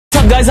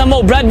guys, I'm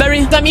Mo Bradbury.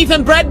 I'm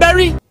Ethan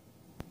Bradbury.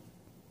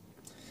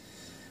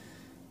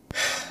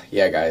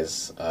 Yeah,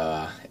 guys,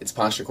 it's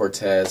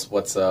Cortez.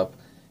 What's up?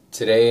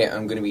 Today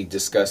I'm going to be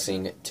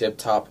discussing Tip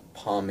Top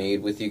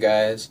Pomade with you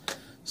guys.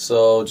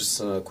 So,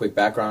 just a quick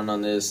background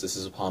on this. This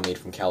is a pomade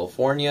from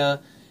California.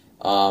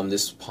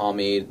 This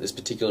pomade, this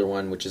particular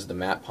one, which is the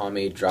matte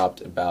pomade, dropped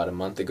about a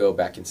month ago,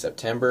 back in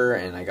September,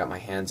 and I got my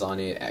hands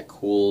on it at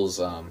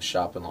Kohl's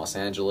shop in Los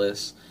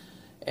Angeles.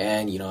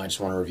 And I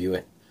just want to review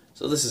it.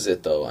 So this is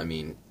it, though. I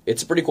mean,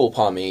 it's a pretty cool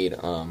pomade.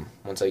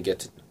 Once I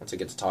get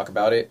to talk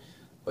about it.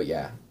 But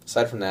yeah,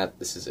 aside from that,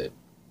 this is it.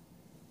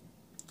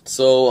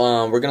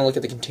 So we're gonna look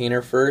at the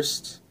container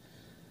first.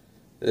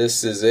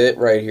 This is it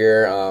right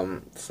here.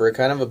 For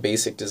kind of a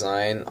basic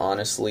design,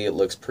 honestly, it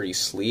looks pretty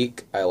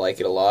sleek. I like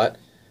it a lot.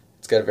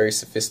 It's got a very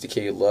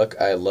sophisticated look.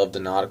 I love the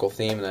nautical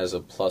theme, and that is a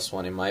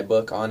 +1 in my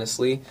book,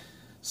 honestly.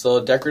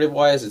 So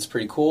decorative-wise, it's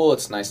pretty cool.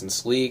 It's nice and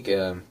sleek.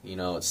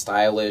 It's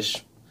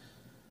stylish.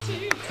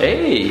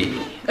 Hey,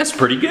 that's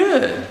pretty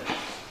good.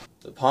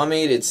 The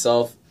pomade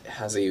itself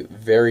has a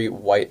very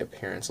white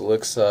appearance. It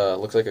looks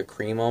like a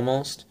cream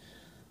almost.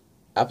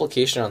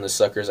 Application on this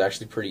sucker is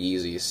actually pretty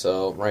easy.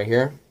 So right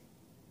here,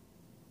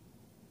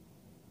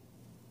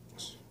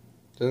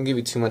 doesn't give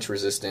you too much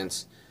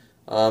resistance.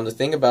 The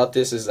thing about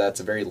this is that it's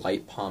a very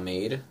light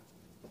pomade,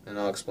 and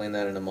I'll explain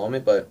that in a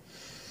moment. But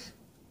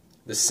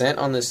the scent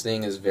on this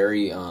thing is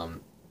very,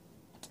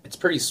 it's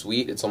pretty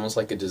sweet. It's almost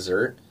like a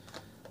dessert.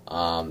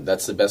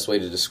 That's the best way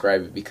to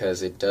describe it,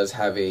 because it does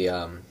have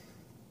a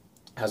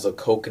has a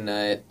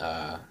coconut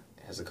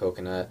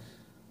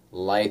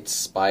light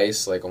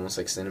spice, like almost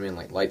like cinnamon,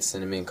 like light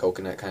cinnamon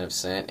coconut kind of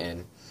scent,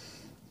 and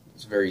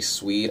it's very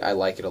sweet. I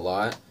like it a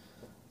lot.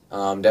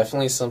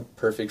 Definitely some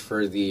perfect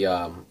for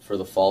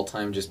the fall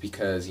time, just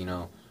because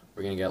we're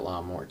gonna get a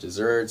lot more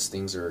desserts.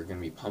 Things are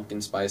gonna be pumpkin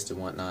spiced and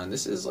whatnot. And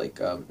this is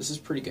this is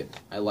pretty good.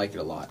 I like it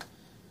a lot.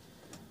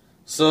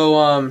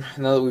 So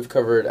now that we've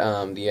covered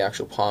the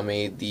actual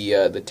pomade,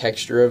 the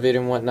texture of it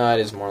and whatnot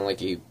is more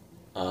like a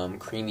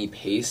creamy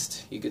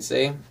paste, you could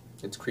say.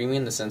 It's creamy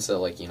in the sense that,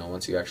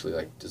 once you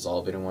actually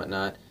dissolve it and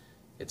whatnot,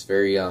 it's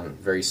very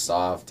very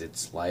soft.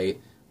 It's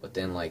light, but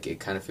then it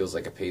kind of feels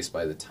like a paste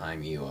by the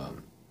time you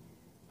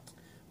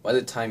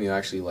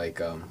actually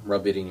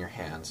rub it in your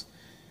hands.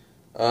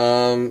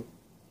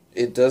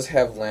 It does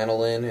have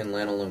lanolin and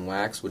lanolin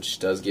wax, which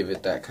does give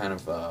it that kind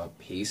of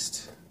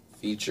paste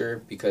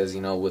feature, because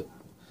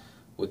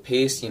with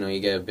paste, you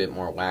get a bit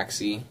more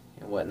waxy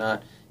and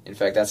whatnot. In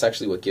fact, that's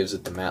actually what gives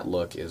it the matte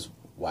look, is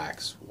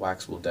wax.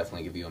 Wax will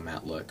definitely give you a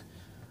matte look.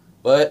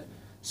 But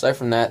aside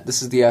from that,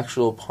 this is the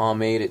actual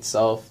pomade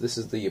itself. This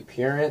is the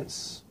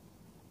appearance.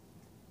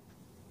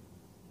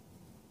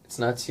 It's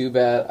not too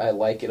bad. I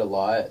like it a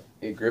lot.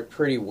 It gripped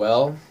pretty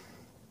well,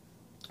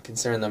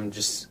 considering I'm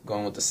just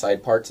going with the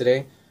side part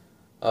today.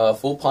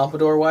 Full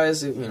pompadour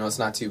wise, it's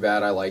not too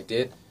bad. I liked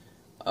it.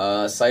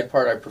 Side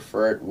part I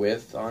prefer it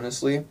with,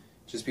 honestly,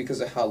 just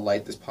because of how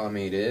light this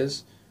pomade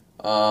is.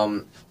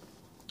 One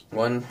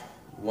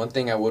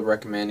thing I would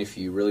recommend if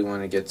you really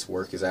want to get to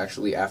work is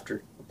actually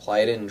after apply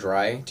it and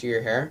dry to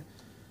your hair.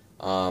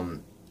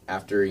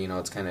 After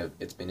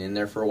it's been in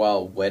there for a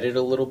while, wet it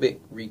a little bit,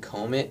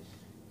 recomb it,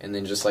 and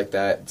then just like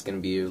that, it's going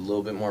to be a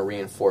little bit more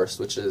reinforced,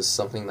 which is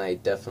something that I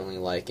definitely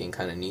like and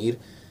kind of need,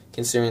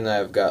 considering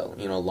that I've got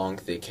long,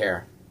 thick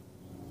hair.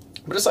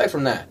 But aside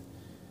from that,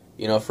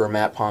 for a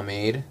matte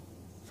pomade,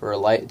 for a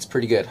light, it's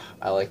pretty good.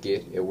 I like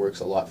it. It works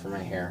a lot for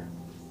my hair.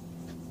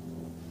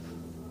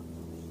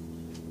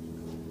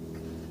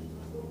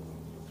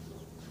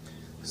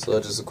 So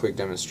just a quick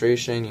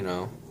demonstration,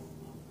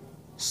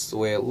 this is the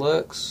way it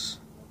looks.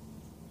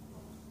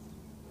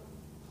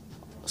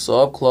 So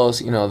up close,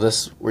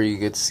 this where you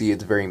get to see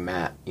it's very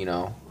matte,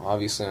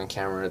 Obviously on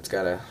camera it's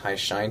got a high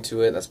shine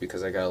to it. That's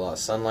because I got a lot of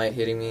sunlight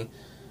hitting me.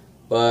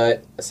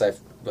 But it's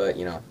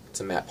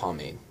a matte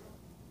pomade.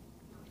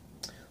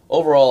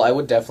 Overall, I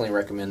would definitely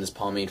recommend this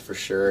pomade for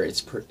sure.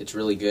 It's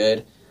really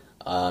good.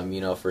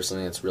 For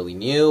something that's really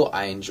new,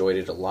 I enjoyed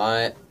it a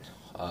lot.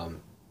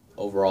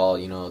 Overall,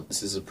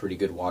 this is a pretty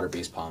good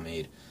water-based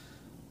pomade.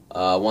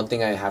 One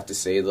thing I have to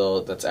say,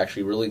 though, that's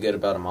actually really good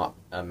about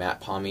a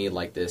matte pomade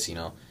like this,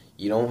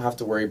 you don't have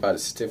to worry about it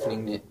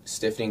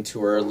stiffening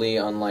too early,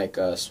 unlike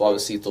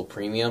Suavecito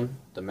Premium,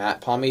 the matte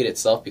pomade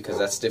itself, because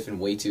that stiffened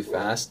way too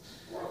fast.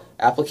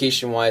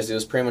 Application-wise, it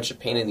was pretty much a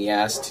pain in the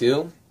ass,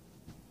 too.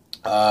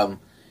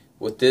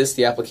 With this,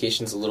 the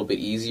application's a little bit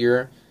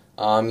easier.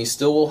 You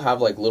still will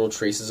have little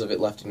traces of it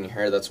left in your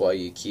hair. That's why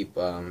you keep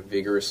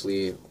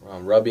vigorously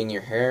rubbing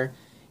your hair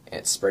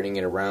and spreading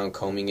it around,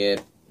 combing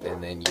it,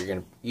 and then you're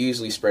gonna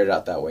usually spread it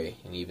out that way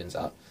and evens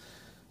out.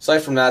 Aside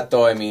from that,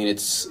 though, I mean,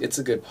 it's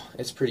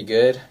pretty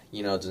good.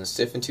 It doesn't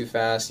stiffen too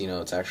fast.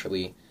 It's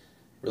actually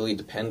really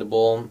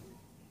dependable.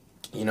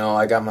 When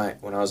I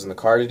was in the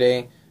car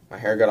today, my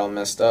hair got all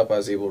messed up. I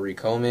was able to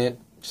recomb it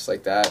just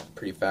like that,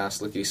 pretty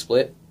fast, lickety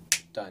split,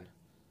 done.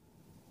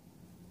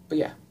 But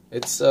yeah,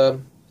 it's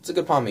a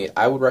good pomade.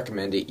 I would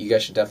recommend it. You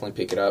guys should definitely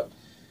pick it up.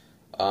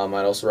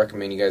 I'd also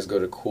recommend you guys go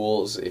to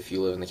Cool's if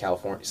you live in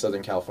the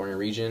Southern California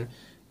region.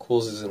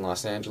 Cool's is in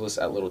Los Angeles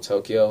at Little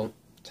Tokyo.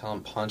 Tell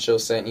them Poncho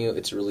sent you.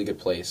 It's a really good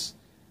place.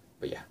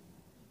 But yeah,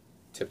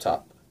 tip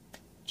top.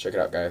 Check it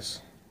out,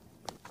 guys.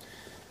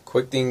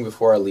 Quick thing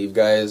before I leave,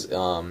 guys.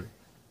 I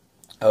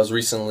was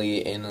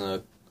recently in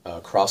a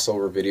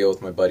crossover video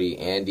with my buddy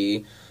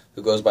Andy,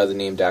 who goes by the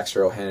name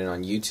Daxter O'Hannon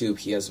on YouTube.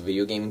 He has a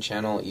video gaming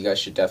channel. You guys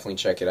should definitely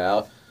check it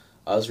out.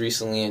 I was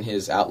recently in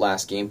his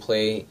Outlast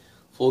gameplay.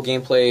 Full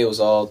gameplay. It was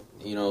all,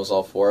 it was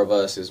all four of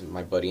us. It was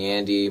my buddy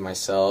Andy,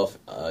 myself,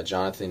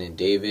 Jonathan, and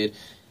David.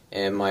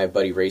 And my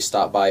buddy Ray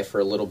stopped by for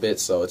a little bit,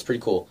 so it's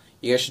pretty cool.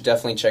 You guys should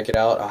definitely check it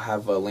out. I'll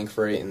have a link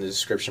for it in the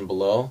description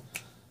below.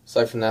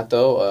 Aside from that,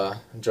 though,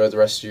 enjoy the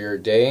rest of your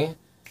day.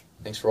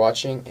 Thanks for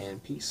watching,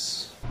 and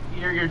peace.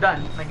 You're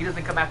done. Like, he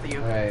doesn't come after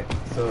you. Alright,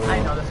 so...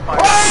 I know this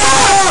part.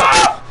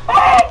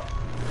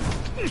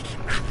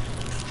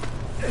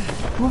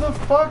 Who the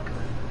fuck?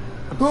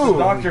 Who?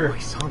 Doctor. My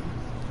son.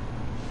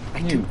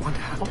 I didn't want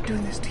to have to do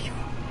this to you.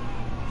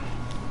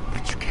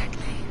 But you can't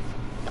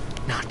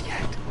leave. Not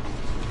yet.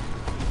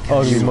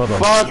 Oh, you mother.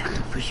 Fuck!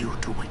 For you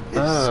to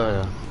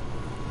witness.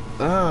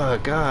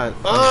 God.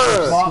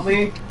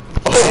 Motley.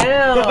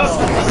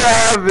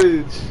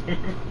 Savage!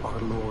 Our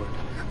Lord,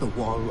 the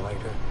Wall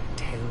Rider,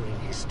 tearing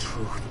his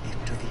truth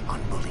into the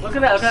unbelievers. Look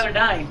at that. Look at her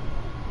dying.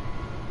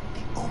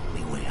 The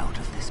only way out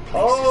of this place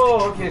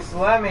Oh, is the okay, so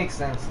that makes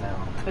sense now.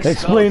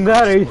 Explain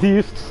that,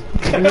 atheist.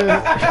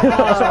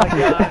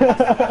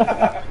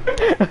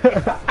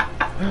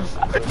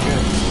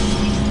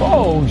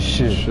 Oh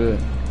shit.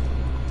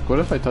 What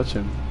if I touch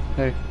him?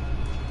 Hey.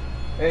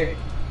 Hey,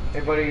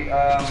 buddy,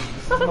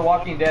 this isn't The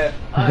Walking Dead.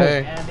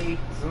 Hey. Andy.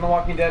 This isn't The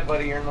Walking Dead,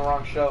 buddy, you're in the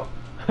wrong show.